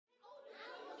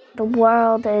The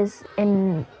world is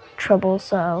in trouble,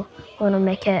 so we want to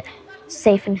make it a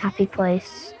safe and happy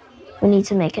place. We need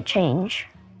to make a change.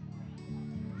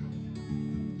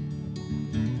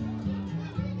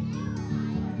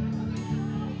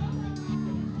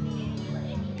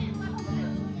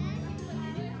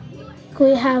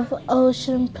 We have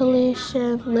ocean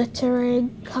pollution,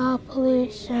 littering, car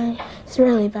pollution. It's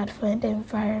really bad for the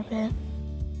environment.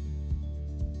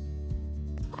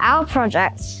 Our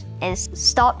project is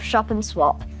Stop, Shop and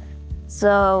Swap.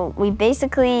 So we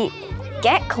basically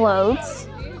get clothes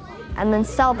and then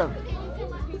sell them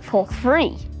for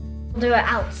free. Do it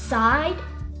outside.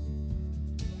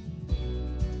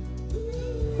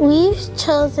 We've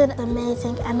chosen an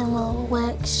amazing animal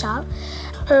workshop.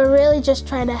 We're really just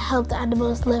trying to help the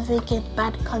animals living in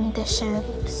bad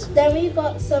conditions. Then we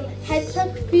got some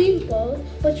hedgehog food bowls,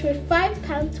 which were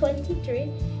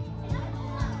 £5.23.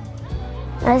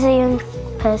 As a young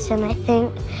person, I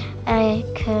think I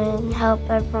can help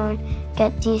everyone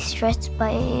get de-stressed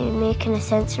by making a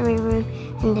sensory room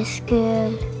in the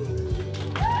school.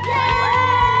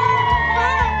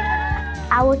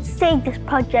 I would say this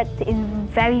project is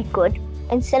very good.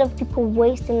 Instead of people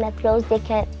wasting their clothes, they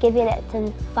can give it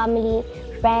to family,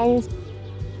 friends.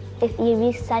 If you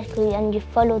recycle and you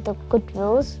follow the good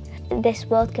rules, this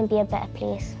world can be a better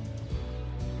place.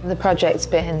 The project's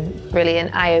been really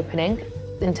eye-opening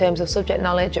in terms of subject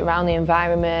knowledge around the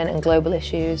environment and global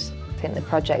issues. I think the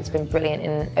project's been brilliant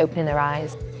in opening their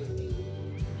eyes.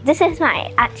 This is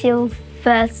my actual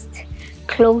first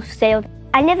clothes sale.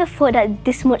 I never thought that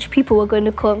this much people were going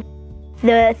to come.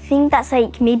 The thing that's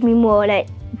made me more you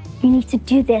need to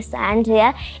do this,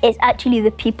 Andrea, is actually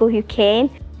the people who came.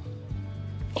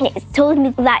 It's told me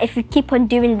that if you keep on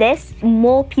doing this,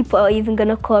 more people are even going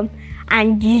to come,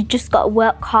 and you just got to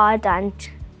work hard and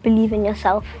believe in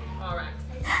yourself.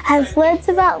 I've learned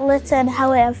about litter and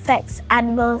how it affects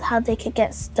animals, how they can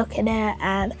get stuck in it,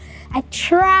 and I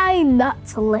try not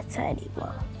to litter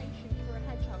anymore.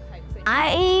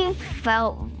 I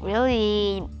felt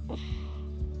really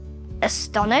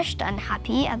astonished and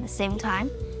happy at the same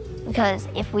time, because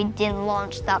if we didn't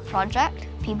launch that project,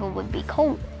 people would be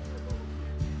cold.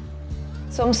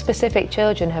 Some specific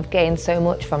children have gained so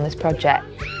much from this project,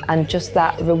 and just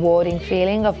that rewarding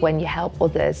feeling of when you help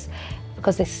others,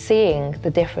 because they're seeing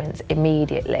the difference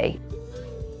immediately.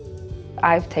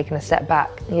 I've taken a step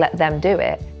back and let them do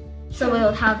it. So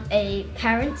we'll have a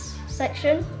parents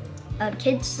section, a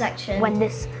kids section. When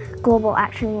this global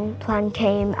action plan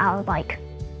came, I was like,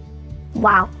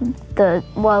 wow, the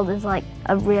world is a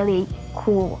really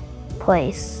cool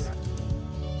place.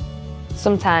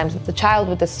 Sometimes the child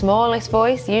with the smallest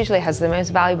voice usually has the most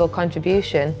valuable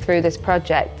contribution. Through this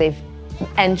project, they've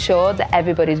ensured that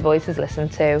everybody's voice is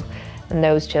listened to, and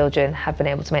those children have been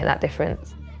able to make that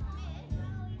difference.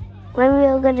 When we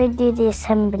were going to do the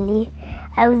assembly,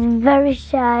 I was very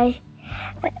shy,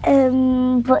 but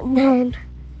then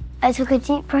I took a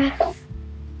deep breath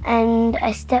and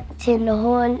I stepped in the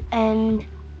hall and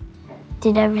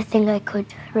did everything I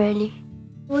could, really.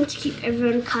 I want to keep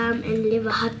everyone calm and live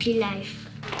a happy life.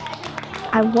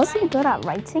 I wasn't good at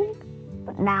writing,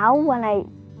 but now when I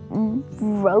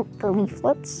wrote the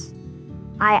leaflets,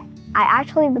 I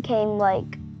actually became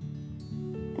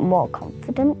more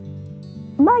confident.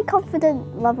 My confidence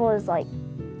level is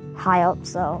high up,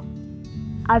 so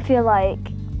I feel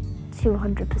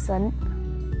 200%.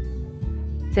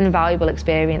 It's an invaluable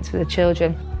experience for the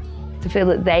children to feel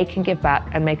that they can give back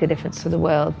and make a difference to the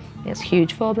world. It's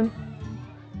huge for them.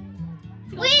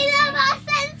 We love our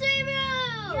sensory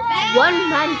room! One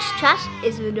man's trash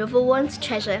is another one's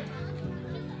treasure.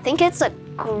 I think it's a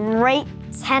great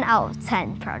 10 out of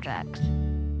 10 project.